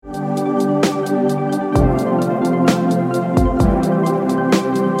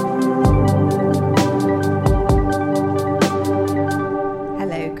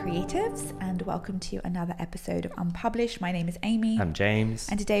another episode of Unpublished. My name is Amy. I'm James.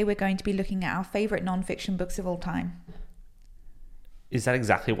 And today we're going to be looking at our favourite non-fiction books of all time. Is that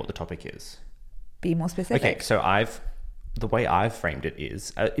exactly what the topic is? Be more specific. Okay, so the way I've framed it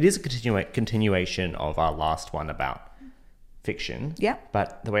is a continuation of our last one about fiction. Yeah.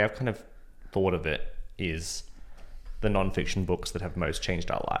 But the way I've kind of thought of it is the non-fiction books that have most changed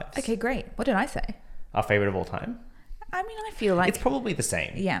our lives. Okay, great. What did I say? Our favourite of all time? I mean, I feel like... It's probably the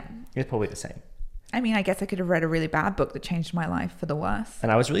same. Yeah. It's probably the same. I mean, I guess I could have read a really bad book that changed my life for the worse.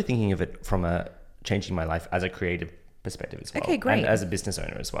 And I was really thinking of it from a changing my life as a creative perspective as well. Okay, great. And as a business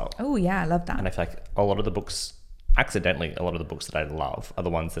owner as well. Oh, yeah, I love that. And I feel like a lot of the books that I love are the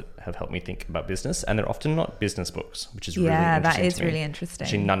ones that have helped me think about business. And they're often not business books, which is really interesting. Yeah, that is to me. really interesting.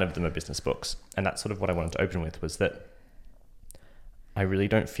 Actually, none of them are business books. And that's sort of what I wanted to open with, was that I really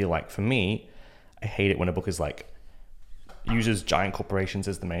don't feel like, for me, I hate it when a book is like, uses giant corporations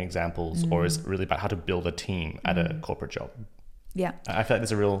as the main examples, or is really about how to build a team at a corporate job. Yeah. I feel like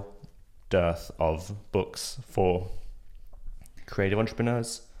there's a real dearth of books for creative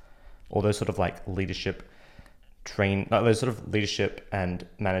entrepreneurs, all those sort of like leadership and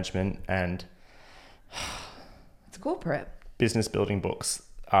management and It's corporate. business building books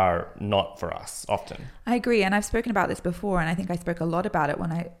are not for us often. I agree, and I've spoken about this before, and I think I spoke a lot about it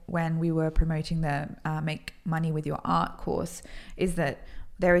when we were promoting the Make Money with Your Art course, is that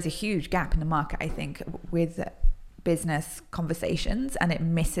there is a huge gap in the market, I think, with business conversations, and it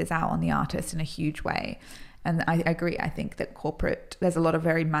misses out on the artist in a huge way. And I agree. I think that there's a lot of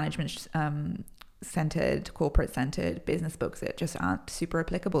very management centered, corporate centered business books that just aren't super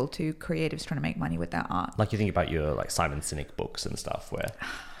applicable to creatives trying to make money with their art. Like you think about your like Simon Sinek books and stuff, where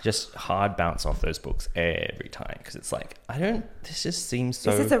just hard bounce off those books every time, because it's like, this just seems so...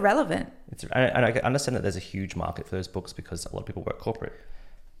 This is irrelevant. And I understand that there's a huge market for those books because a lot of people work corporate,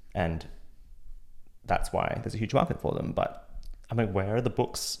 and that's why there's a huge market for them. But I mean, where are the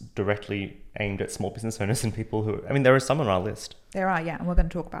books directly aimed at small business owners and people who... I mean, there are some on our list. There are, yeah, and we're going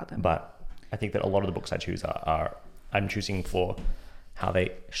to talk about them. But I think that a lot of the books I choose I'm choosing for how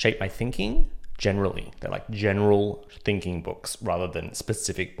they shape my thinking generally. They're like general thinking books rather than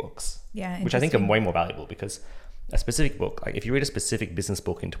specific books. Yeah, which I think are way more valuable, because a specific book, like if you read a specific business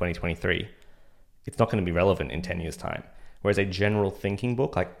book in 2023, it's not going to be relevant in 10 years' time. Whereas a general thinking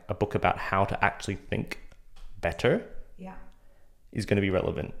book, like a book about how to actually think better, is going to be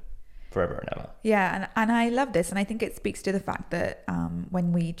relevant forever and ever. Yeah, and I love this, and I think it speaks to the fact that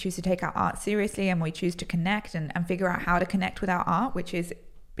when we choose to take our art seriously and we choose to connect and figure out how to connect with our art, which is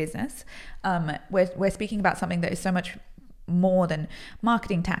business, we're speaking about something that is so much more than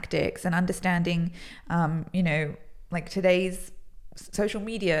marketing tactics and understanding, like today's social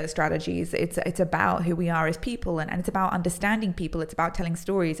media strategies. It's about who we are as people, and it's about understanding people. It's about telling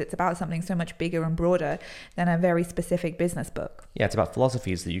stories. It's about something so much bigger and broader than a very specific business book. Yeah, it's about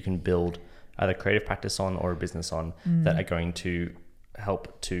philosophies that you can build either creative practice on or a business on that are going to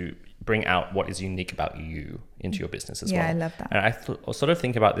help to bring out what is unique about you into your business as well. Yeah, I love that. And I sort of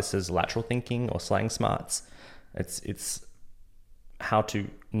think about this as lateral thinking or slang smarts. It's how to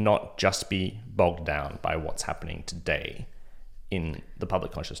not just be bogged down by what's happening today in the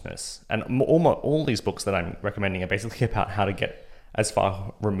public consciousness. And all these books that I'm recommending are basically about how to get as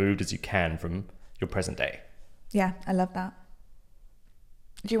far removed as you can from your present day. Yeah, I love that.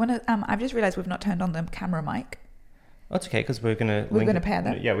 Do you want to... I've just realized we've not turned on the camera mic. That's okay, because we're going to pair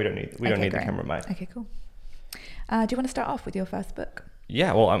them. Yeah, we don't need Great. the camera mic. Okay, cool. Do you want to start off with your first book?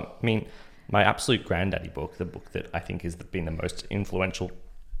 Yeah, well, I mean, my absolute granddaddy book, the book that I think has been the most influential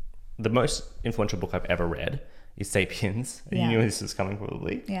book I've ever read, is *Sapiens*. Yeah. You knew this was coming,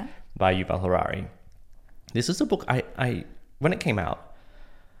 probably. Yeah. By Yuval Harari. This is a book I when it came out,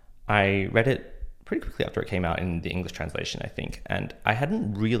 I read it pretty quickly after it came out in the English translation, I think, and I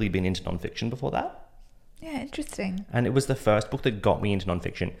hadn't really been into nonfiction before that. Yeah, interesting. And it was the first book that got me into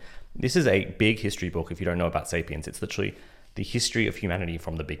nonfiction. This is a big history book. If you don't know about *Sapiens*, it's literally the history of humanity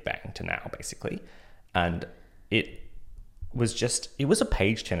from the Big Bang to now, basically. And it was a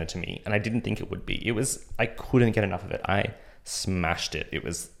page turner to me, and I didn't think it would be. I couldn't get enough of it. I smashed it. It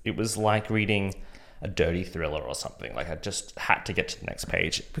was like reading a dirty thriller or something. Like I just had to get to the next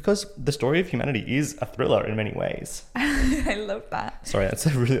page, because the story of humanity is a thriller in many ways. I love that. Sorry, that's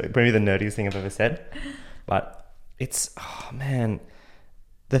maybe the nerdiest thing I've ever said. But the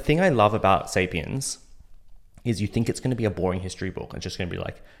thing I love about *Sapiens* is you think it's going to be a boring history book. It's just going to be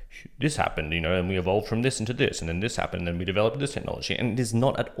like, this happened, and we evolved from this into this, and then this happened, and then we developed this technology. And it is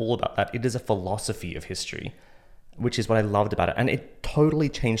not at all about that. It is a philosophy of history, which is what I loved about it. And it totally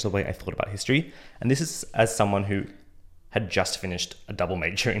changed the way I thought about history. And this is as someone who had just finished a double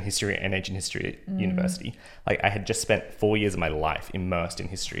major in history and ancient history at university. Like I had just spent 4 years of my life immersed in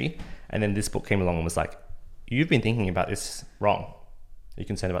history. And then this book came along and was like, you've been thinking about this wrong. Are you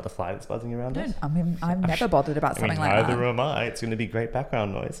concerned about the fly that's buzzing around us? I mean, I'm never bothered about something like that. Neither am I. It's going to be great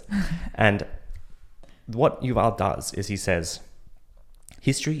background noise. And what Yuval does is he says,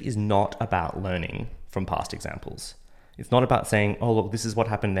 history is not about learning from past examples. It's not about saying, oh, look, this is what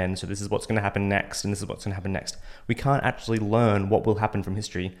happened then, so this is what's going to happen next, and this is what's going to happen next. We can't actually learn what will happen from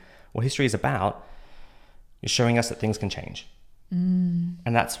history. What history is about is showing us that things can change. And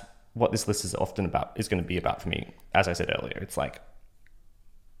that's what this list is often about, is going to be about for me. As I said earlier, it's like,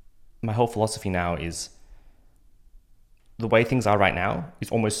 my whole philosophy now is the way things are right now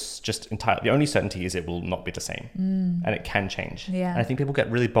is almost just entirely, the only certainty is it will not be the same and it can change. Yeah. And I think people get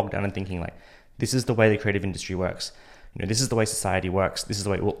really bogged down in thinking like, this is the way the creative industry works. You know, this is the way society works. This is the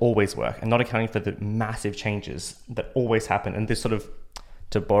way it will always work, and not accounting for the massive changes that always happen. And this sort of,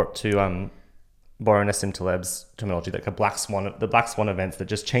 to borrow Nassim Taleb's terminology, like the black swan events that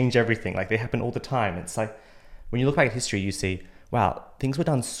just change everything. Like they happen all the time. It's like, when you look back at history, you see, wow, things were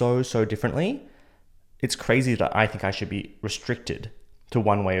done so differently. It's crazy that I think I should be restricted to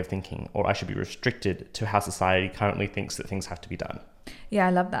one way of thinking, or I should be restricted to how society currently thinks that things have to be done. Yeah, I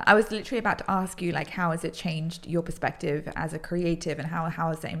love that. I was literally about to ask you, like, how has it changed your perspective as a creative, and how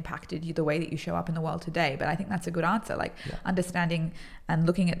has it impacted you, the way that you show up in the world today? But I think that's a good answer, like understanding and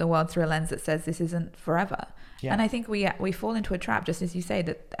looking at the world through a lens that says this isn't forever. Yeah. And I think we fall into a trap, just as you say,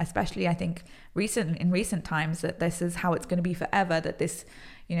 that especially I think in recent times, that this is how it's going to be forever, that this,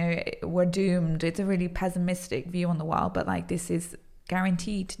 you know, we're doomed. It's a really pessimistic view on the world, but like this is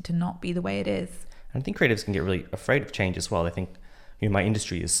guaranteed to not be the way it is. And I think creatives can get really afraid of change as well. I think, you know, my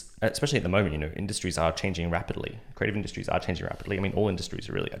industry is, especially at the moment, you know, industries are changing rapidly. Creative industries are changing rapidly. I mean, all industries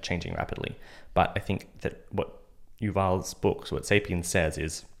are changing rapidly. But I think that what Yuval's books, what Sapiens says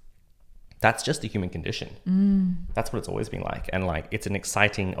is, that's just the human condition. That's what it's always been like. And like, it's an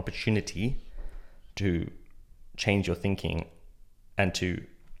exciting opportunity to change your thinking and to,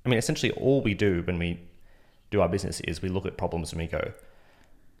 I mean, essentially all we do when we do our business is we look at problems and we go,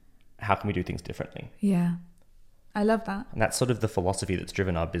 how can we do things differently? Yeah. I love that. And that's sort of the philosophy that's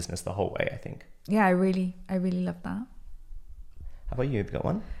driven our business the whole way, I think. Yeah, I really love that. How about you? Have you got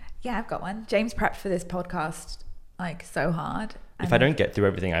one? Yeah, I've got one. James prepped for this podcast like so hard. If I don't get through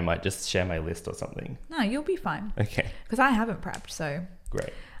everything, I might just share my list or something. No, you'll be fine. Okay. Because I haven't prepped, so.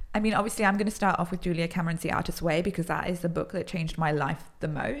 Great. I mean, obviously, I'm going to start off with Julia Cameron's The Artist's Way, because that is the book that changed my life the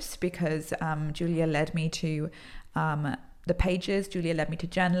most, because Julia led me to the pages. Julia led me to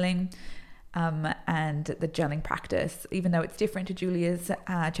journaling. And the journaling practice, even though it's different to Julia's,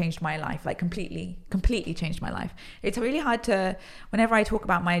 changed my life, like completely changed my life. It's really hard to, whenever I talk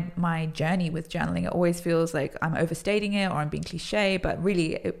about my journey with journaling, it always feels like I'm overstating it or I'm being cliche, but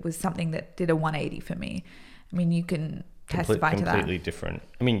really it was something that did a 180 for me. I mean, you can testify to that. Completely different.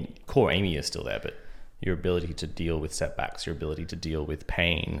 I mean, core Amy is still there, but your ability to deal with setbacks, your ability to deal with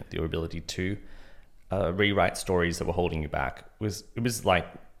pain, your ability to rewrite stories that were holding you back, it was like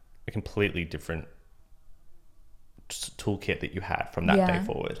a completely different toolkit that you had from that day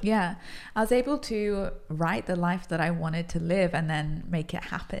forward. Yeah. I was able to write the life that I wanted to live and then make it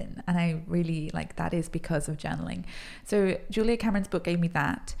happen. And I really like that is because of journaling. So Julia Cameron's book gave me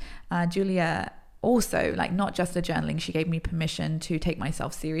that. Julia also, like, not just the journaling, she gave me permission to take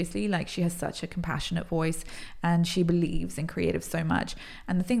myself seriously. Like, she has such a compassionate voice and she believes in creatives so much.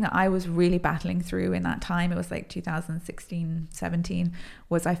 And the thing that I was really battling through in that time, it was like 2016, 17,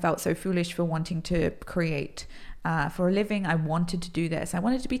 was I felt so foolish for wanting to create for a living. I wanted to do this. I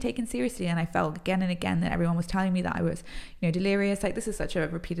wanted to be taken seriously. And I felt again and again that everyone was telling me that I was, you know, delirious. Like, this is such a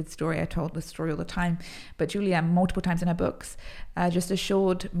repeated story. I told this story all the time. But Julia, multiple times in her books, just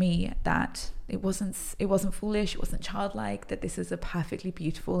assured me that it wasn't foolish. It wasn't childlike, that this is a perfectly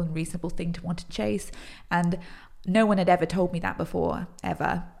beautiful and reasonable thing to want to chase. And no one had ever told me that before,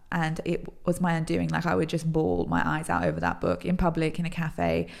 ever. And it was my undoing. Like, I would just bawl my eyes out over that book in public, in a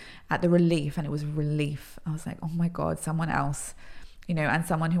cafe, at the relief. And it was relief. I was like, oh my God, someone else, you know, and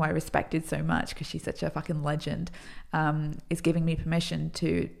someone who I respected so much because she's such a fucking legend, is giving me permission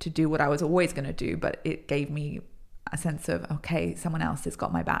to do what I was always going to do. But it gave me a sense of, okay, someone else has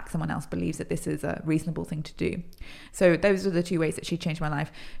got my back. Someone else believes that this is a reasonable thing to do. So those are the two ways that she changed my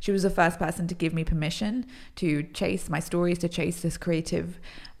life. She was the first person to give me permission to chase my stories, to chase this creative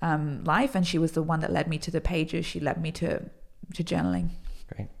life. And she was the one that led me to the pages. She led me to journaling.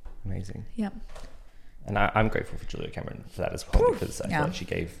 Great. Amazing. Yeah. And I'm grateful for Julia Cameron for that as well, because I feel like she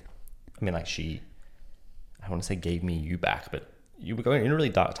gave, I mean, like I want to say gave me you back, but you were going in a really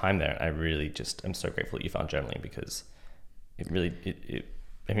dark time there. I really just am so grateful that you found journaling, because it really, it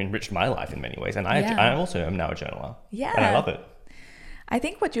enriched my life in many ways. And I also am now a journaler. Yeah. And I love it. I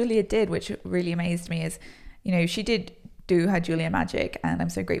think what Julia did, which really amazed me, is, you know, she did do her Julia magic, and I'm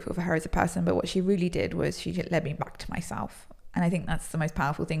so grateful for her as a person. But what she really did was she led me back to myself. And I think that's the most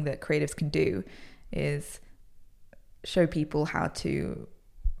powerful thing that creatives can do, is show people how to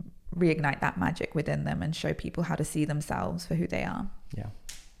reignite that magic within them and show people how to see themselves for who they are. Yeah.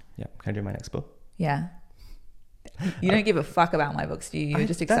 Can I do my next book? Yeah. You don't give a fuck about my books, do you? You're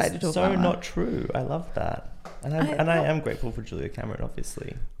just excited to talk about them. That's so not true. I love that. And I am grateful for Julia Cameron,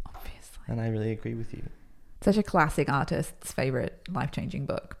 obviously. And I really agree with you. Such a classic artist's favorite life-changing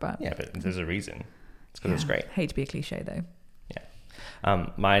book. But yeah, but there's a reason. It's because it's great. Hate to be a cliche, though. Yeah.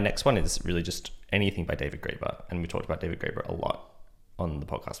 My next one is really just anything by David Graeber. And we talked about David Graeber a lot on the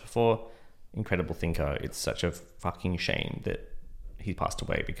podcast before. Incredible thinker. It's such a fucking shame that he passed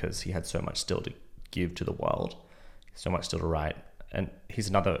away, because he had so much still to give to the world, so much still to write. And he's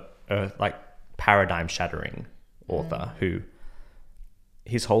another paradigm shattering author who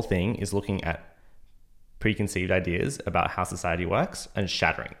his whole thing is looking at preconceived ideas about how society works and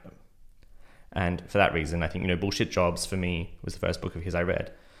shattering them. And for that reason, I think, Bullshit Jobs for me was the first book of his I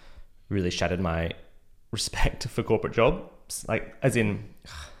read, really shattered my respect for corporate jobs. Like, as in,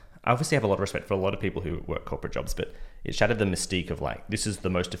 I obviously have a lot of respect for a lot of people who work corporate jobs, but it shattered the mystique of like, this is the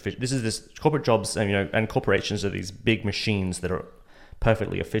most efficient, this corporate jobs, and and corporations are these big machines that are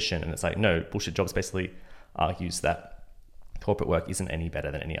perfectly efficient. And it's like, no, Bullshit Jobs basically argues that corporate work isn't any better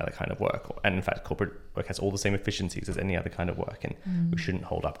than any other kind of work. And in fact, corporate work has all the same efficiencies as any other kind of work. And we shouldn't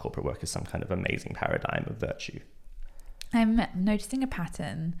hold up corporate work as some kind of amazing paradigm of virtue. I'm noticing a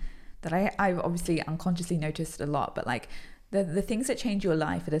pattern that I've obviously unconsciously noticed a lot, but like the things that change your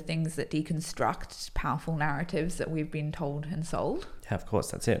life are the things that deconstruct powerful narratives that we've been told and sold. Yeah, of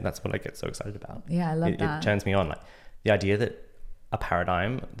course. That's it. That's what I get so excited about. Yeah, I love that. It turns me on. Like the idea that a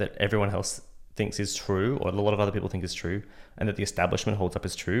paradigm that everyone else thinks is true, or a lot of other people think is true, and that the establishment holds up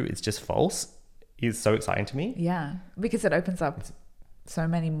as true, it's just false, is so exciting to me. Yeah, because it opens up so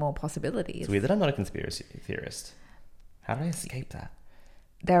many more possibilities. It's weird that I'm not a conspiracy theorist. How do I escape that?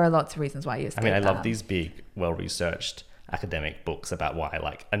 There are lots of reasons why you escape that. I love these big, well-researched academic books about why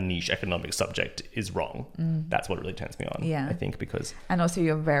like a niche economic subject is wrong. That's what really turns me on. Yeah, I think, because and also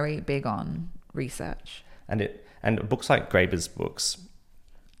you're very big on research, and books like Graeber's books,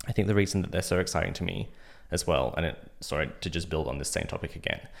 I think the reason that they're so exciting to me as well, and sorry to just build on this same topic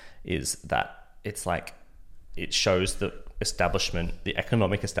again, is that it's like it shows the establishment, the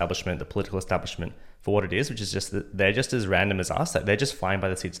economic establishment, the political establishment for what it is, which is just that they're just as random as us. Like they're just flying by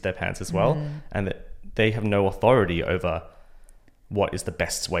the seats of their pants as well, and that they have no authority over what is the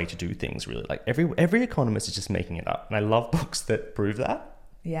best way to do things, really. Like every economist is just making it up, and I love books that prove that.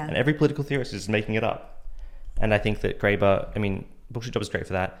 Yeah. And every political theorist is just making it up, and I think that Graeber, Bullshit Job is great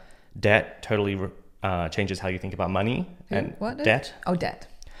for that. Debt totally changes how you think about money. Debt. Oh, debt.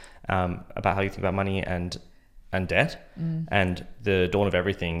 About how you think about money and debt. And The Dawn of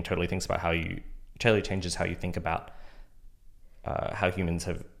Everything totally changes how you think about how humans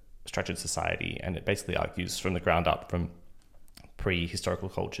have structured society. And it basically argues from the ground up, from pre-historical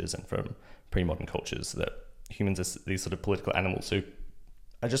cultures and from pre-modern cultures, that humans are these sort of political animals who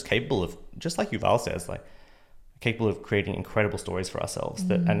are just capable of, just like Yuval says, like, capable of creating incredible stories for ourselves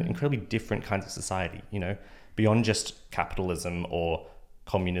and incredibly different kinds of society, beyond just capitalism or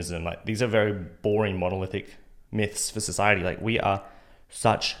communism. Like these are very boring monolithic myths for society. Like we are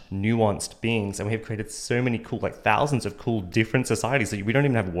such nuanced beings, and we have created so many cool, like thousands of cool different societies that we don't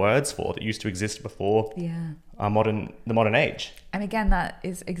even have words for, that used to exist before the modern age. And again, that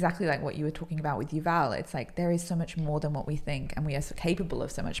is exactly like what you were talking about with Yuval. It's like there is so much more than what we think, and we are so capable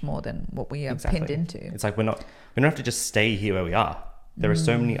of so much more than what we are pinned into. It's like we don't have to just stay here where we are. There are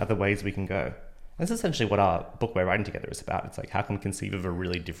so many other ways we can go. That's essentially what our book we're writing together is about. It's like, how can we conceive of a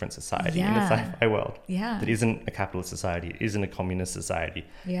really different society in a sci-fi world that isn't a capitalist society, it isn't a communist society,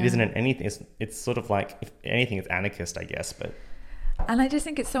 it isn't anything. It's sort of like, if anything, it's anarchist, I guess. And I just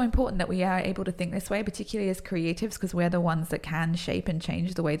think it's so important that we are able to think this way, particularly as creatives, because we're the ones that can shape and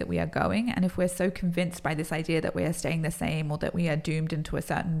change the way that we are going. And if we're so convinced by this idea that we are staying the same, or that we are doomed into a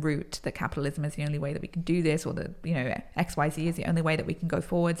certain route, that capitalism is the only way that we can do this, or that, XYZ is the only way that we can go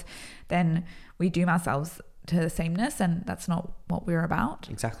forwards, then we doom ourselves to the sameness, and that's not what we're about.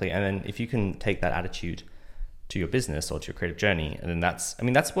 Exactly. And then if you can take that attitude to your business or to your creative journey, and then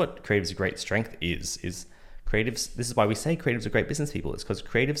that's what creatives' great strength is creatives. This is why we say creatives are great business people. It's because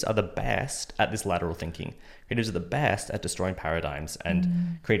creatives are the best at this lateral thinking. Creatives are the best at destroying paradigms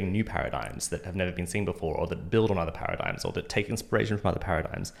and creating new paradigms that have never been seen before, or that build on other paradigms, or that take inspiration from other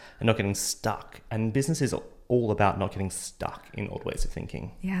paradigms, and not getting stuck. And business is all about not getting stuck in old ways of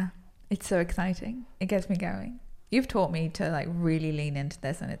thinking. Yeah, it's so exciting. It gets me going. You've taught me to like really lean into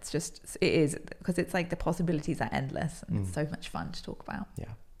this, and it is because it's like the possibilities are endless, and it's so much fun to talk about.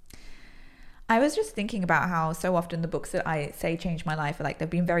 Yeah. I was just thinking about how so often the books that I say changed my life are like they've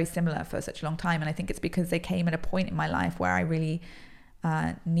been very similar for such a long time, and I think it's because they came at a point in my life where I really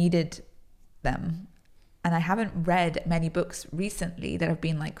needed them. And I haven't read many books recently that have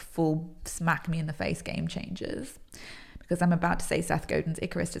been like full smack me in the face game changers, because I'm about to say Seth Godin's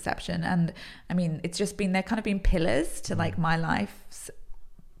Icarus Deception, and I mean it's just been, they're kind of been pillars to like my life's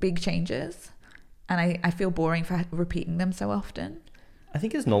big changes, and I feel boring for repeating them so often. I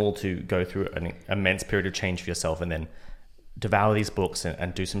think it's normal to go through an immense period of change for yourself and then devour these books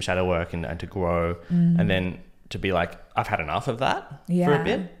and do some shadow work and to grow, and then to be like, I've had enough of that for a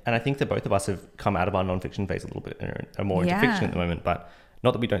bit. And I think that both of us have come out of our nonfiction phase a little bit and are more into fiction at the moment. But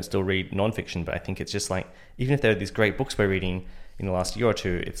not that we don't still read nonfiction, but I think it's just like, even if there are these great books we're reading in the last year or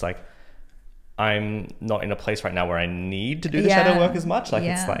two, it's like, I'm not in a place right now where I need to do the shadow work as much. Like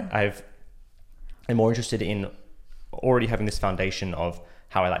it's like I'm more interested in already having this foundation of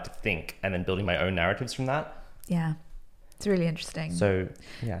how I like to think and then building my own narratives from that. Yeah. It's really interesting. So,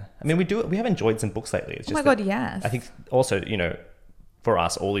 yeah. I mean, we have enjoyed some books lately. It's just God, yes. I think also, you know, for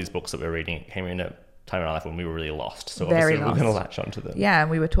us, all these books that we're reading came in a time in our life when we were really lost. So Very obviously lost. we're going to latch onto them. Yeah, and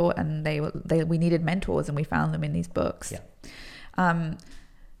we were taught, and we needed mentors, and we found them in these books. Yeah.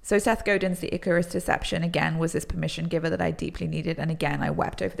 So Seth Godin's The Icarus Deception, again, was this permission giver that I deeply needed. And again, I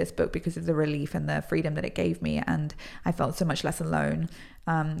wept over this book because of the relief and the freedom that it gave me. And I felt so much less alone.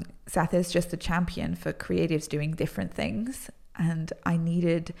 Seth is just a champion for creatives doing different things. And I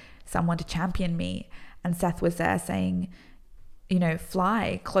needed someone to champion me. And Seth was there saying, you know,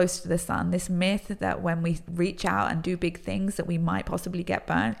 fly close to the sun. This myth that when we reach out and do big things that we might possibly get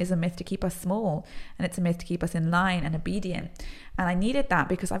burnt is a myth to keep us small. And it's a myth to keep us in line and obedient. And I needed that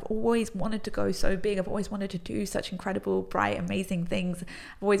because I've always wanted to go so big. I've always wanted to do such incredible, bright, amazing things.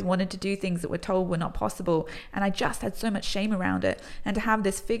 I've always wanted to do things that were told were not possible. And I just had so much shame around it. And to have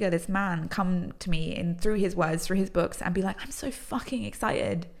this figure, this man come to me and through his words, through his books, and be like, I'm so fucking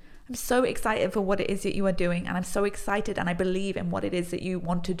excited. I'm so excited for what it is that you are doing, and I'm so excited and I believe in what it is that you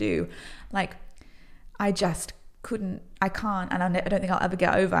want to do. Like, I can't, and I don't think I'll ever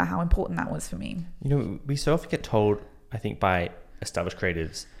get over how important that was for me. You know, we so often get told, I think by established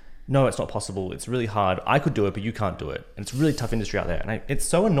creatives, no, it's not possible, it's really hard, I could do it, but you can't do it. And it's a really tough industry out there. And it's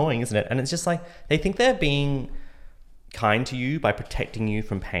so annoying, isn't it? And it's just like, they think they're being kind to you by protecting you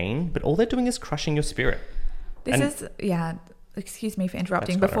from pain, but all they're doing is crushing your spirit. Excuse me for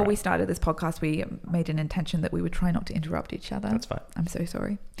interrupting. Before we started this podcast, we made an intention that we would try not to interrupt each other. That's fine. I'm so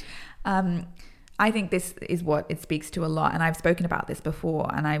sorry. I think this is what it speaks to a lot. And I've spoken about this before,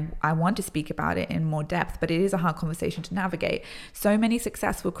 and I want to speak about it in more depth, but it is a hard conversation to navigate. So many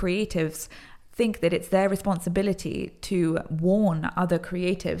successful creatives think that it's their responsibility to warn other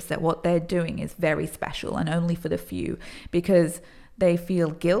creatives that what they're doing is very special and only for the few, because they feel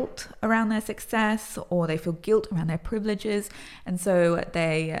guilt around their success, or they feel guilt around their privileges. And so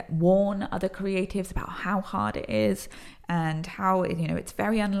they warn other creatives about how hard it is and how, you know, it's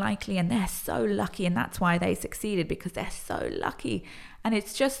very unlikely, and they're so lucky, and that's why they succeeded, because they're so lucky. And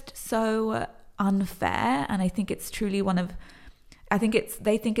it's just so unfair. And I think it's truly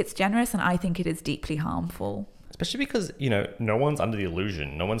they think it's generous, and I think it is deeply harmful. Especially because, you know, no one's under the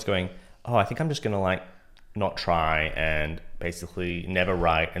illusion. No one's going, oh, I think I'm just going to like not try and basically never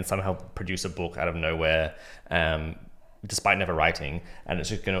write and somehow produce a book out of nowhere, despite never writing, and it's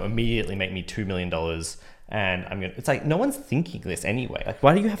just going to immediately make me $2 million. And it's like, no one's thinking this anyway. Like,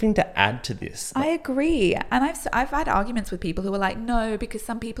 why are you having to add to this? I agree. And I've had arguments with people who are like, no, because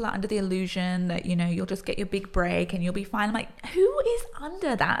some people are under the illusion that, you know, you'll just get your big break and you'll be fine. I'm like, who is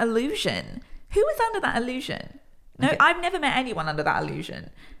under that illusion? Who is under that illusion? No, okay. I've never met anyone under that illusion.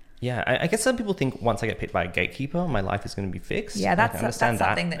 Yeah, I guess some people think once I get picked by a gatekeeper, my life is going to be fixed. Yeah, that's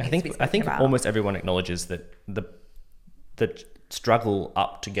something that needs to be spoken I think about. Almost everyone acknowledges that the struggle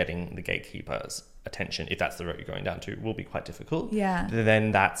up to getting the gatekeeper's attention, if that's the route you're going down to, will be quite difficult. Yeah.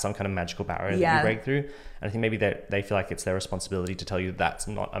 Then that's some kind of magical barrier that you break through. And I think maybe they feel like it's their responsibility to tell you that's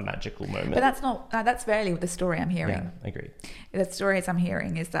not a magical moment. But that's not, that's rarely the story I'm hearing. Yeah, I agree. The stories I'm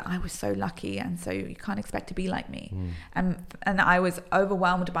hearing is that I was so lucky, and so you can't expect to be like me. And I was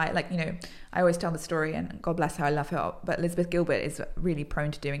overwhelmed by it. Like, you know, I always tell the story, and God bless her, I love her, but Elizabeth Gilbert is really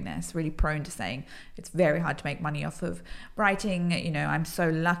prone to doing this, really prone to saying it's very hard to make money off of writing. You know, I'm so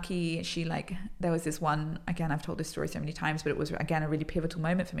lucky. There was this one, again, I've told this story so many times, but it was, again, a really pivotal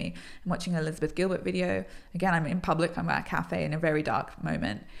moment for me. I'm watching an Elizabeth Gilbert video. Again, I'm in public, I'm at a cafe in a very dark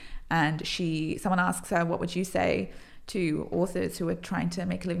moment. And someone asks her, what would you say to authors who are trying to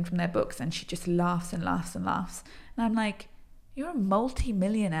make a living from their books? And she just laughs and laughs and laughs. And I'm like, you're a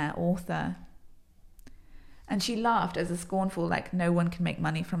multi-millionaire author. And she laughed as a scornful, like, no one can make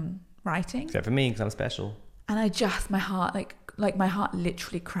money from writing. Except for me, because I'm special. And my heart, like my heart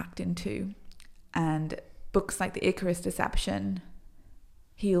literally cracked in two. And books like The Icarus Deception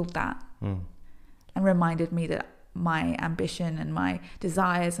healed that and reminded me that my ambition and my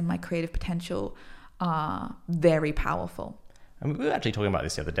desires and my creative potential are very powerful. And we were actually talking about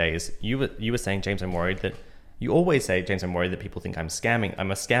this the other day. Is you were saying, James, I'm worried that you always say, James, I'm worried that people think I'm a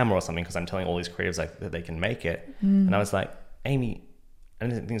scammer or something because I'm telling all these creatives that they can make it. And I was like, Amy,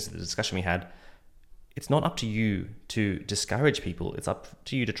 and I think this is the discussion we had. It's not up to you to discourage people. It's up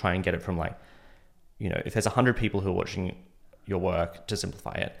to you to try and get it from, like, you know, if there's 100 people who are watching your work, to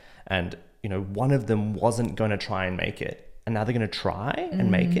simplify it, and, you know, one of them wasn't going to try and make it, and now they're going to try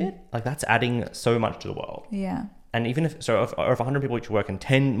and make it, like, that's adding so much to the world. Yeah. And even if 100 people each work and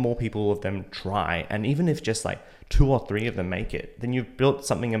 10 more people of them try, and even if just like 2 or 3 of them make it, then you've brought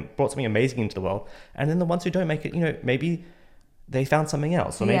something amazing into the world. And then the ones who don't make it, you know, maybe they found something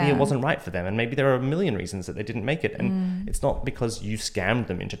else, or maybe it wasn't right for them, and maybe there are a million reasons that they didn't make it. And it's not because you scammed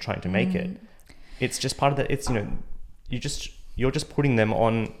them into trying to make it. It's just part of that. It's, you know, you're just putting them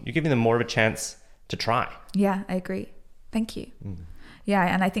on, you're giving them more of a chance to try. Yeah, I agree. Thank you. Yeah,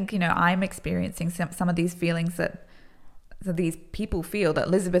 and I think, you know, I'm experiencing some of these feelings that these people feel, that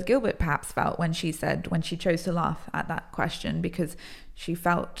Elizabeth Gilbert perhaps felt when she chose to laugh at that question, because she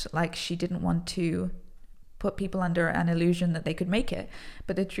felt like she didn't want to put people under an illusion that they could make it.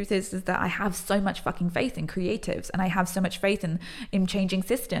 But the truth is that I have so much fucking faith in creatives, and I have so much faith in changing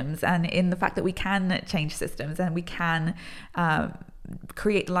systems, and in the fact that we can change systems, and we can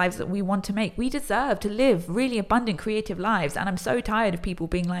create lives that we want to make. We deserve to live really abundant creative lives, and I'm so tired of people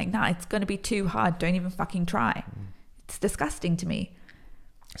being like, nah, it's going to be too hard, don't even fucking try. It's disgusting to me.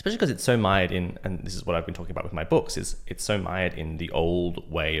 Especially because it's so mired in, and this is what I've been talking about with my books, is it's so mired in the old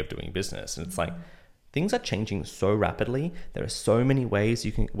way of doing business. And it's like, things are changing so rapidly. There are so many waves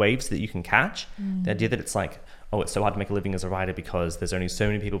that you can catch. The idea that it's like, oh, it's so hard to make a living as a writer because there's only so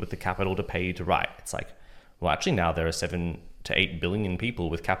many people with the capital to pay you to write. It's like, well, actually now there are 7 to 8 billion people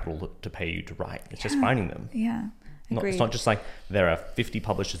with capital to pay you to write. It's just finding them. Yeah. It's not just like there are 50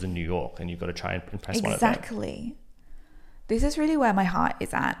 publishers in New York and you've got to try and impress one of them. Exactly. This is really where my heart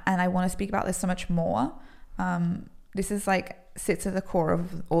is at, and I want to speak about this so much more. This is like sits at the core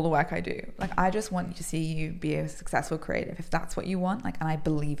of all the work I do. Like, I just want to see you be a successful creative, if that's what you want. Like, and I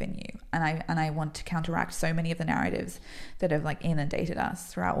believe in you, and I want to counteract so many of the narratives that have like inundated us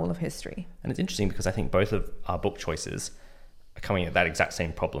throughout all of history. And it's interesting because I think both of our book choices are coming at that exact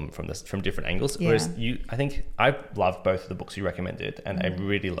same problem from different angles. Yeah. Whereas I think I love both of the books you recommended, and I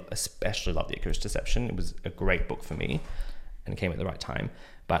really especially love The Icarus Deception. It was a great book for me, and it came at the right time.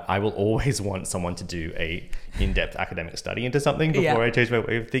 But I will always want someone to do a in-depth academic study into something before I change my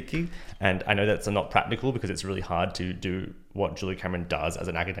way of thinking. And I know that's not practical because it's really hard to do what Julia Cameron does as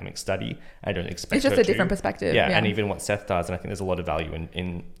an academic study. I don't expect it's just her a different perspective. Yeah, and even what Seth does. And I think there's a lot of value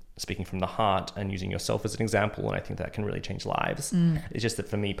in speaking from the heart and using yourself as an example. And I think that can really change lives. It's just that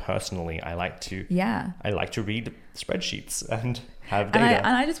for me personally, I like to read spreadsheets and have data.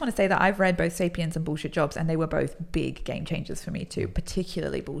 And I just want to say that I've read both Sapiens and Bullshit Jobs, and they were both big game changers for me too,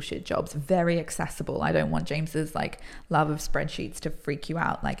 particularly Bullshit Jobs. Very accessible. I don't want James's like love of spreadsheets to freak you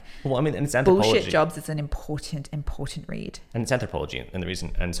out. Like, well, I mean, and it's anthropology. Bullshit Jobs is an important read. And it's anthropology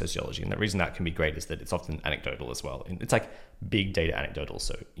and sociology. And the reason that can be great is that it's often anecdotal as well. It's like big data anecdotal.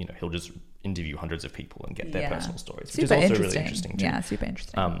 So, you know, he'll just interview hundreds of people and get their personal stories, which is also really interesting too. Yeah, super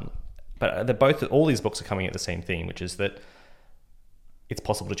interesting. But all these books are coming at the same theme, which is that it's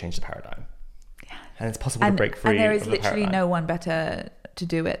possible to change the paradigm. Yeah. And it's possible to break free. And there is literally no one better to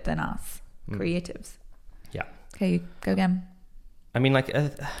do it than us, creatives. Yeah. Okay, you go again. I mean, like,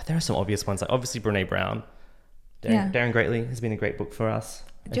 there are some obvious ones. Like, obviously, Brene Brown. Daring Greatly has been a great book for us.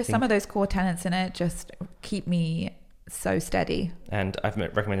 Just some of those core tenets in it just keep me so steady. And I've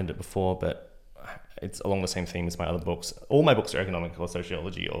recommended it before, but it's along the same theme as my other books. All my books are economic or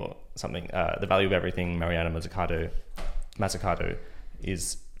sociology or something. The Value of Everything, Mariana Mazzucato,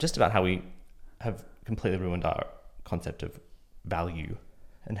 is just about how we have completely ruined our concept of value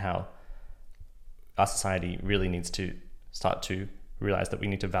and how our society really needs to start to realize that we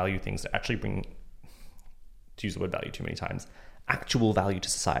need to value things that actually bring, to use the word value too many times, actual value to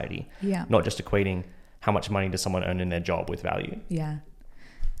society. Yeah. Not just equating how much money does someone earn in their job with value. Yeah.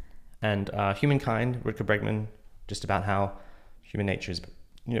 And Humankind, Rutger Bregman, just about how human nature is,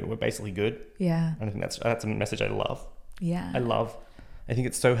 we're basically good. Yeah. And I think that's a message I love. Yeah. I think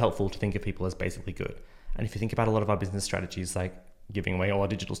it's so helpful to think of people as basically good. And if you think about a lot of our business strategies, like giving away all our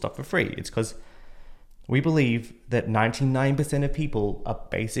digital stuff for free, it's because we believe that 99% of people are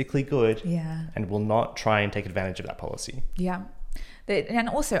basically good. Yeah. And will not try and take advantage of that policy. Yeah. And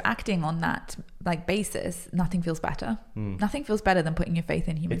also acting on that like basis, nothing feels better. Nothing feels better than putting your faith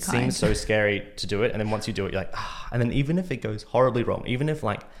in humankind. It seems so scary to do it. And then once you do it, you're like, and then even if it goes horribly wrong, even if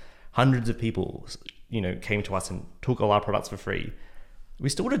like hundreds of people, came to us and took all our products for free, we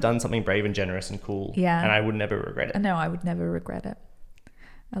still would have done something brave and generous and cool. Yeah. And I would never regret it. No, I would never regret it.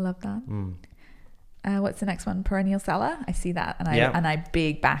 I love that. What's the next one? Perennial Seller. I see that. And I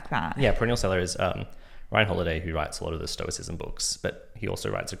big back that. Yeah. Perennial Seller is Ryan Holiday, who writes a lot of the Stoicism books, but he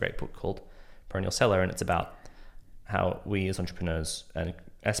also writes a great book called Perennial Seller. And it's about how we as entrepreneurs, and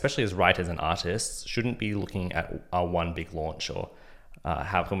especially as writers and artists, shouldn't be looking at our one big launch or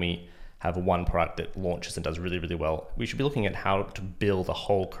how can we have one product that launches and does really, really well. We should be looking at how to build a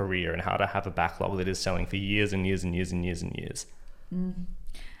whole career and how to have a backlog that is selling for years and years and years and years and years.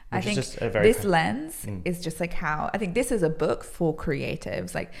 I think this lens is just like how, I think this is a book for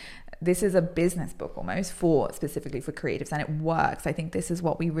creatives. Like this is a business book almost specifically for creatives, and it works. I think this is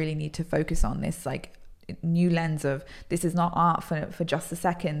what we really need to focus on, this like new lens of this is not art for just a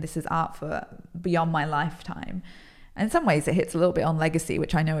second. This is art for beyond my lifetime. And in some ways it hits a little bit on legacy,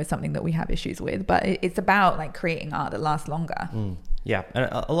 which I know is something that we have issues with, but it's about like creating art that lasts longer. Yeah. And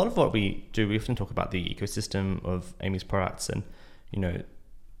a lot of what we do, we often talk about the ecosystem of Amy's products, and,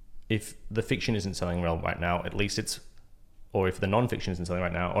 if the fiction isn't selling well right now, at least or if the non-fiction isn't selling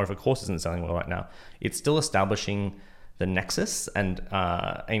right now, or if a course isn't selling well right now, it's still establishing the nexus and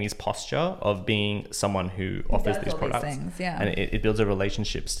Amy's posture of being someone who offers these products. Things, yeah. And it builds a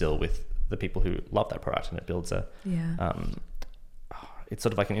relationship still with the people who love that product, and it builds it's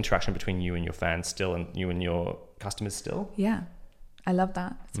sort of like an interaction between you and your fans still, and you and your customers still. Yeah. I love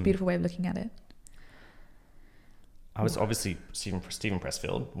that. It's a beautiful way of looking at it. I was obviously Stephen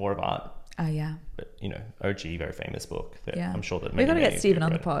Pressfield, War of Art. Oh yeah. But OG, very famous book that I'm sure that we've got to get Stephen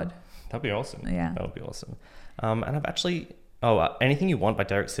on the pod. That'd be awesome. Yeah. That would be awesome. And I've actually Anything You Want by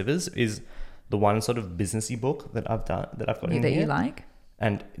Derek Sivers is the one sort of businessy book that I've got in here. You like?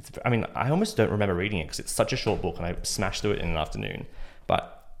 And I almost don't remember reading it because it's such a short book and I smashed through it in an afternoon.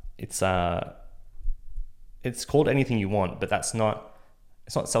 But it's called Anything You Want, but it's not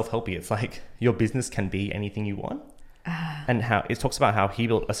self-helpy. It's like your business can be anything you want. And how it talks about how he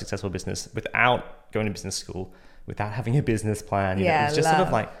built a successful business without going to business school, without having a business plan. It's just sort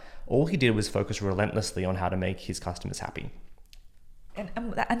of like all he did was focus relentlessly on how to make his customers happy.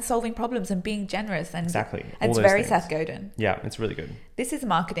 And solving problems and being generous. And exactly. And it's very Seth Godin. Yeah, it's really good. This is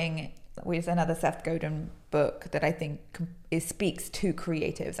Marketing, which is another Seth Godin book that I think speaks to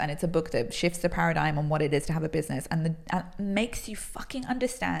creatives. And it's a book that shifts the paradigm on what it is to have a business and makes you fucking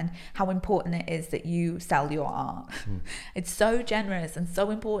understand how important it is that you sell your art. It's so generous and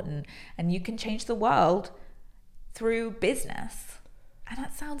so important. And you can change the world through business. And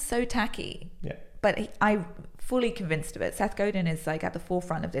that sounds so tacky. Yeah. But I'm fully convinced of it. Seth Godin is like at the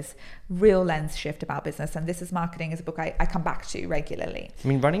forefront of this real lens shift about business. And This is Marketing is a book I come back to regularly.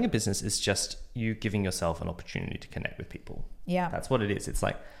 Running a business is just you giving yourself an opportunity to connect with people. Yeah. That's what it is. It's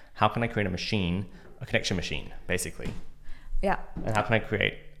like, how can I create a connection machine, basically? Yeah. And how can I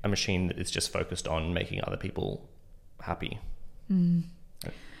create a machine that is just focused on making other people happy? I'm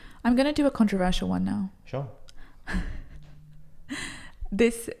going to do a controversial one now. Sure.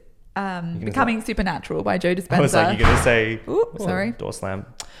 This Becoming Supernatural by Joe Dispenza. I was like, you're going to say... sorry. Door slam.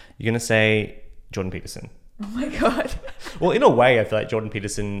 You're going to say Jordan Peterson. Oh my God. Well, in a way, I feel like Jordan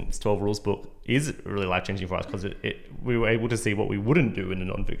Peterson's 12 Rules book is really life-changing for us because we were able to see what we wouldn't do in a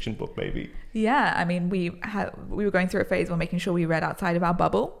non-fiction book, maybe. Yeah. We were going through a phase where making sure we read outside of our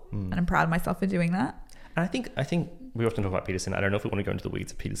bubble. And I'm proud of myself for doing that. And I think we often talk about Peterson. I don't know if we want to go into the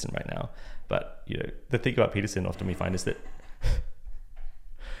weeds of Peterson right now, but the thing about Peterson often we find is that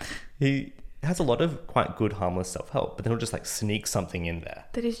he has a lot of quite good, harmless self-help, but then he'll just like sneak something in there.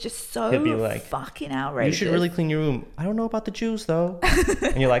 That is just so like, fucking outrageous. You should really clean your room. I don't know about the Jews though.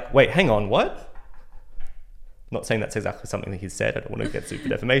 And you're like, wait, hang on, what? Not saying that's exactly something that he said. I don't want to get sued for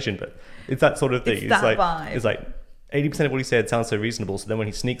defamation, but it's that sort of thing. It's that vibe. It's like 80% of what he said sounds so reasonable. So then when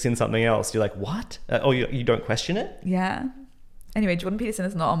he sneaks in something else, you're like, what? You don't question it? Yeah. Anyway, Jordan Peterson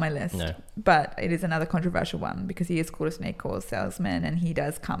is not on my list, No. but it is another controversial one because he is called a snake oil salesman, and he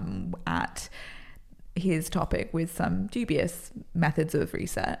does come at his topic with some dubious methods of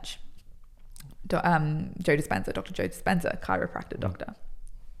research. Joe Dispenza, Dr. Joe Dispenza, chiropractor doctor.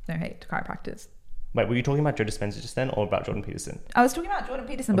 No hate to chiropractors. Wait, were you talking about Joe Dispenza just then or about Jordan Peterson? I was talking about Jordan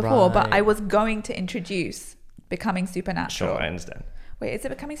Peterson before, but Right. I was going to introduce Becoming Supernatural. Sure, I understand. Wait, is it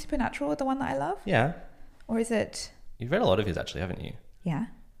Becoming Supernatural the one that I love? Yeah. Or is it... You've read a lot of his actually, haven't you? Yeah.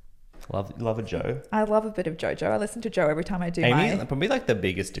 Love a Joe. I love a bit of JoJo. I listen to Joe every time I do Amy, my... probably like the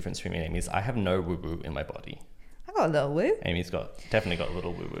biggest difference for me and Amy is I have no woo-woo in my body. I got a little woo. Amy's definitely got a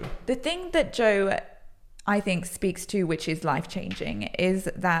little woo-woo. The thing that Joe, I think, speaks to, which is life-changing, is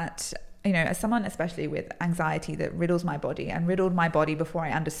that, you know, as someone especially with anxiety that riddles my body and riddled my body before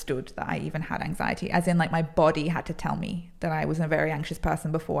I understood that I even had anxiety, as in like my body had to tell me that I was a very anxious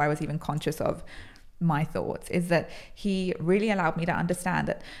person before I was even conscious of my thoughts, is that he really allowed me to understand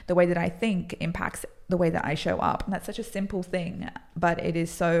that the way that I think impacts the way that I show up. And that's such a simple thing, but it is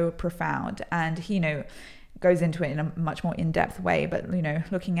so profound. And he, you know, goes into it in a much more in-depth way, but, you know,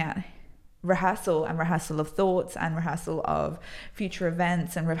 looking at rehearsal of thoughts and rehearsal of future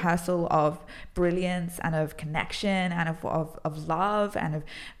events and rehearsal of brilliance and of connection and of love and of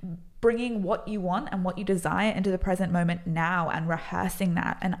bringing what you want and what you desire into the present moment now and rehearsing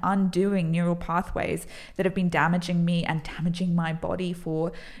that and undoing neural pathways that have been damaging me and damaging my body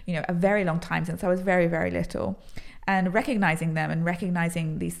for, you know, a very long time since I was very, very little. And recognizing them and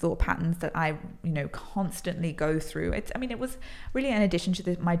recognizing these thought patterns that I, you know, constantly go through. It was really an addition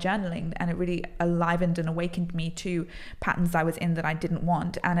to my journaling, and it really enlivened and awakened me to patterns I was in that I didn't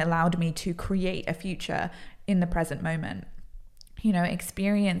want and allowed me to create a future in the present moment. You know,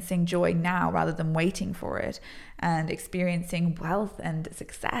 experiencing joy now rather than waiting for it, and experiencing wealth and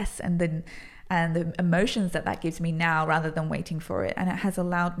success and the emotions that gives me now rather than waiting for it. And it has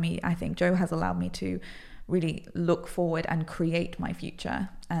allowed me, I think Joe has allowed me to really look forward and create my future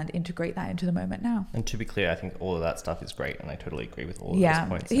and integrate that into the moment now. And to be clear, I think all of that stuff is great, and I totally agree with all of Yeah, those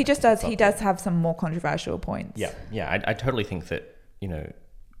points. he just does. He does have some more controversial points. Yeah. I totally think that, you know,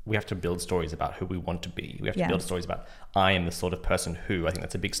 we have to build stories about who we want to be. We have to build stories about, I am the sort of person who, I think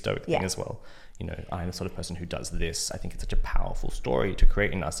that's a big Stoic thing as well. You know, I am the sort of person who does this. I think it's such a powerful story to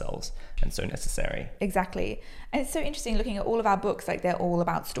create in ourselves and so necessary. Exactly. And it's so interesting looking at all of our books, like they're all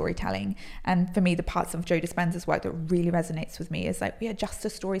about storytelling. And for me, the parts of Joe Dispenza's work that really resonates with me is like, we are just the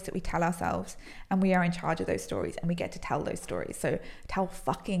stories that we tell ourselves, and we are in charge of those stories, and we get to tell those stories. So tell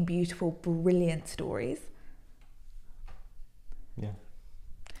fucking beautiful, brilliant stories. Yeah.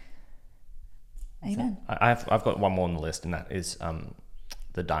 Amen. So I've got one more on the list, and that is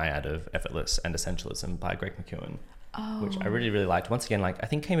The Dyad of Effortless and Essentialism by Greg McKeown, which I really, really liked. Once again, like I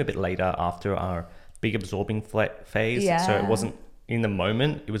think came a bit later after our big absorbing phase. Yeah. So it wasn't in the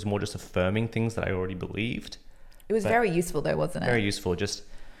moment. It was more just affirming things that I already believed. It was very useful though, wasn't it? Very useful.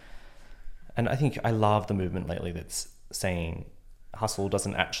 And I think I love the movement lately that's saying hustle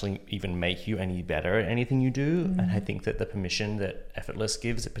doesn't actually even make you any better at anything you do. And I think that the permission that Effortless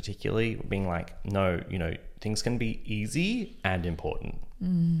gives, particularly being like, no, you know, things can be easy and important.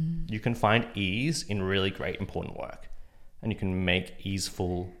 You can find ease in really great important work, and you can make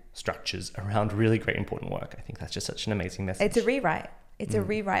easeful structures around really great important work. I think that's just such an amazing message. It's a rewrite. It's a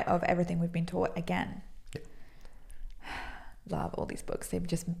rewrite of everything we've been taught again. Yep. Love all these books. They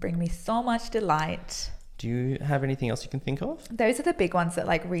just bring me so much delight. Do you have anything else you can think of? Those are the big ones that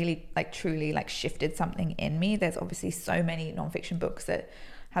like really like truly like shifted something in me. There's obviously so many nonfiction books that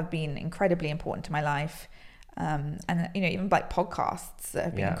have been incredibly important to my life. And you know, even like podcasts that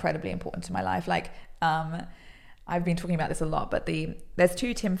have been incredibly important to my life. Like I've been talking about this a lot, but there's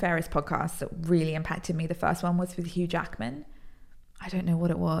 2 Tim Ferriss podcasts that really impacted me. The first one was with Hugh Jackman. I don't know what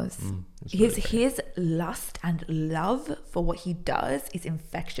it was. His lust and love for what he does is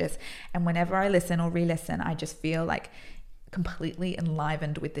infectious. And whenever I listen or re-listen, I just feel like completely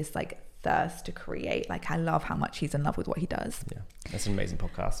enlivened with this like thirst to create. Like I love how much he's in love with what he does. Yeah, that's an amazing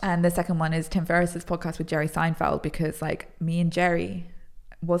podcast. And the second one is Tim Ferriss's podcast with Jerry Seinfeld, because like me and Jerry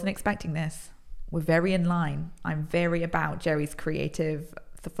wasn't expecting this. We're very in line. I'm very about Jerry's creative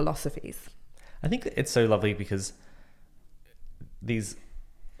philosophies. I think it's so lovely because these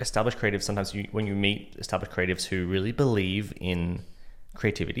established creatives, sometimes when you meet established creatives who really believe in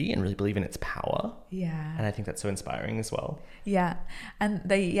creativity and really believe in its power. Yeah. And I think that's so inspiring as well. Yeah. And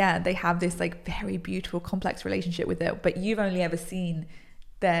they have this like very beautiful, complex relationship with it, but you've only ever seen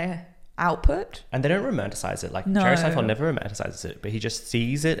their output. And they don't romanticize it. Like No. Jerry Seinfeld never romanticizes it, but he just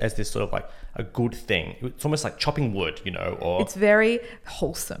sees it as this sort of like a good thing. It's almost like chopping wood, you know, or It's very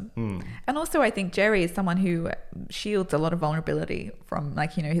wholesome. And also I think Jerry is someone who shields a lot of vulnerability from,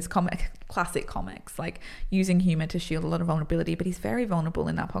 like, you know, his classic comics, like using humor to shield a lot of vulnerability, but he's very vulnerable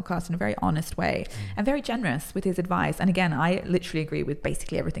in that podcast in a very honest way and very generous with his advice. And again, I literally agree with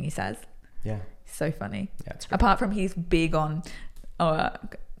basically everything he says. yeah. So funny. Yeah, it's great. Apart from he's big on,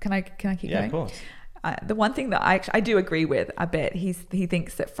 can I keep Yeah, going? of course. The one thing that I do agree with a bit, he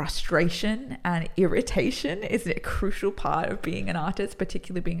thinks that frustration and irritation is a crucial part of being an artist,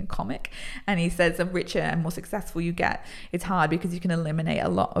 particularly being a comic. And he says the richer and more successful you get, it's hard because you can eliminate a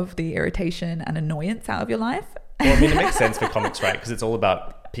lot of the irritation and annoyance out of your life. Well, I mean, it makes sense for comics, right? Because it's all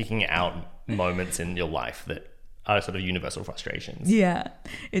about picking out moments in your life that are sort of universal frustrations. Yeah,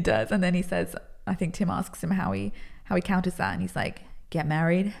 it does. And then he says, I think Tim asks him how he counters that, and he's like, get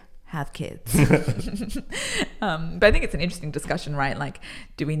married, have kids. But I think it's an interesting discussion, right? Like,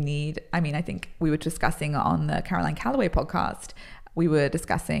 do we need, I mean, I think we were discussing on the Caroline Calloway podcast, we were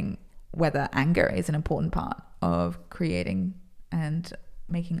discussing whether anger is an important part of creating and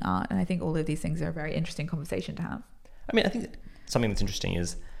making art. And I think all of these things are a very interesting conversation to have. I mean, I think something that's interesting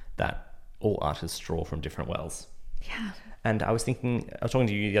is that all artists draw from different wells. Yeah. And I was talking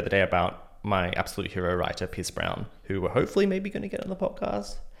to you the other day about my absolute hero writer, Pierce Brown, who we're hopefully maybe going to get on the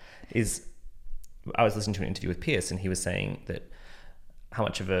podcast. I was listening to an interview with Pierce, and he was saying that how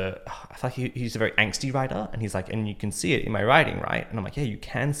much of I feel like he's a very angsty writer, and he's like, and you can see it in my writing, right? And I'm like, yeah, you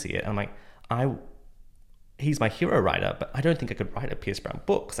can see it. And I'm like, he's my hero writer, but I don't think I could write a Pierce Brown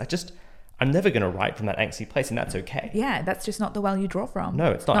book because I'm never going to write from that angsty place, and that's okay. Yeah, that's just not the well you draw from.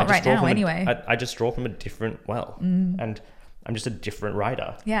 No, it's not. Not right now, anyway. I just draw from a different well, and I'm just a different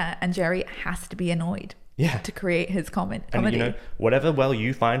writer. Yeah, and Jerry has to be annoyed. Yeah. To create his comedy. And you know, whatever well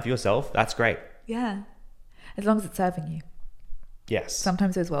you find for yourself, that's great. Yeah, as long as it's serving you. Yes.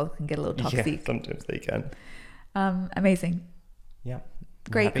 Sometimes those wells can get a little toxic. Yeah, sometimes they can. Amazing. Yeah.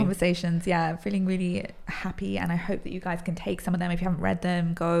 Great conversations. Yeah, feeling really happy, and I hope that you guys can take some of them. If you haven't read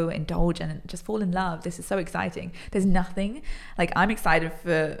them, go indulge and just fall in love. This is so exciting. There's nothing like, I'm excited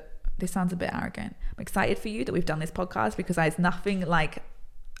for, this sounds a bit arrogant, I'm excited for you that we've done this podcast because there's nothing like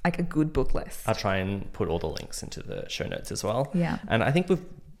a good book list. I'll try and put all the links into the show notes as well. Yeah. And I think we've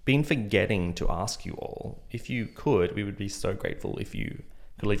been forgetting to ask you all, if you could, we would be so grateful if you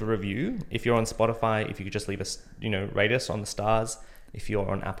could leave a review. If you're on Spotify, if you could just leave us, rate us on the stars. If you're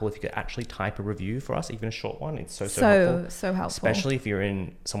on Apple, if you could actually type a review for us, even a short one, it's so helpful. So helpful. Especially if you're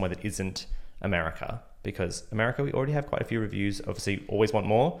in somewhere that isn't America, because America, we already have quite a few reviews. Obviously, always want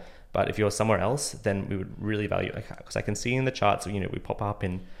more. But if you're somewhere else, then we would really value it. Because I can see in the charts, we pop up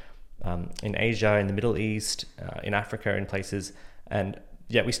in Asia, in the Middle East, in Africa, in places. And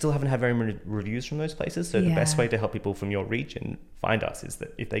yeah, we still haven't had very many reviews from those places. So the best way to help people from your region find us is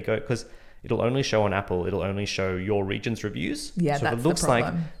that if they go, because it'll only show on Apple, it'll only show your region's reviews. Yeah, so that's if it looks the like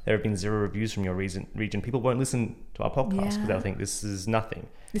problem. there have been 0 reviews from your region, people won't listen to our podcast because they'll think this is nothing.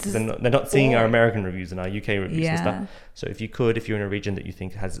 They're not seeing our American reviews and our UK reviews and stuff. So if you're in a region that you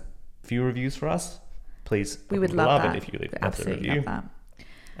think has few reviews for us, please, we would love that. It if you leave a review. Love that.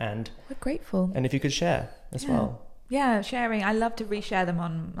 And we're grateful. And if you could share as well. Yeah, sharing. I love to reshare them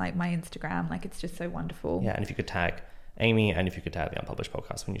on like my Instagram. Like, it's just so wonderful. Yeah, and if you could tag Amy, and if you could tag the Unpublished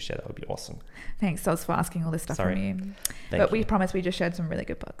Podcast when you share, that would be awesome. Thanks, Soz, for asking all this stuff from you. We promise we just shared some really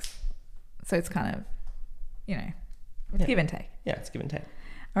good books. So it's kind of, give and take. Yeah, it's give and take.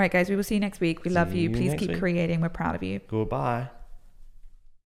 All right, guys, we will see you next week. We love you. Please keep creating. We're proud of you. Goodbye.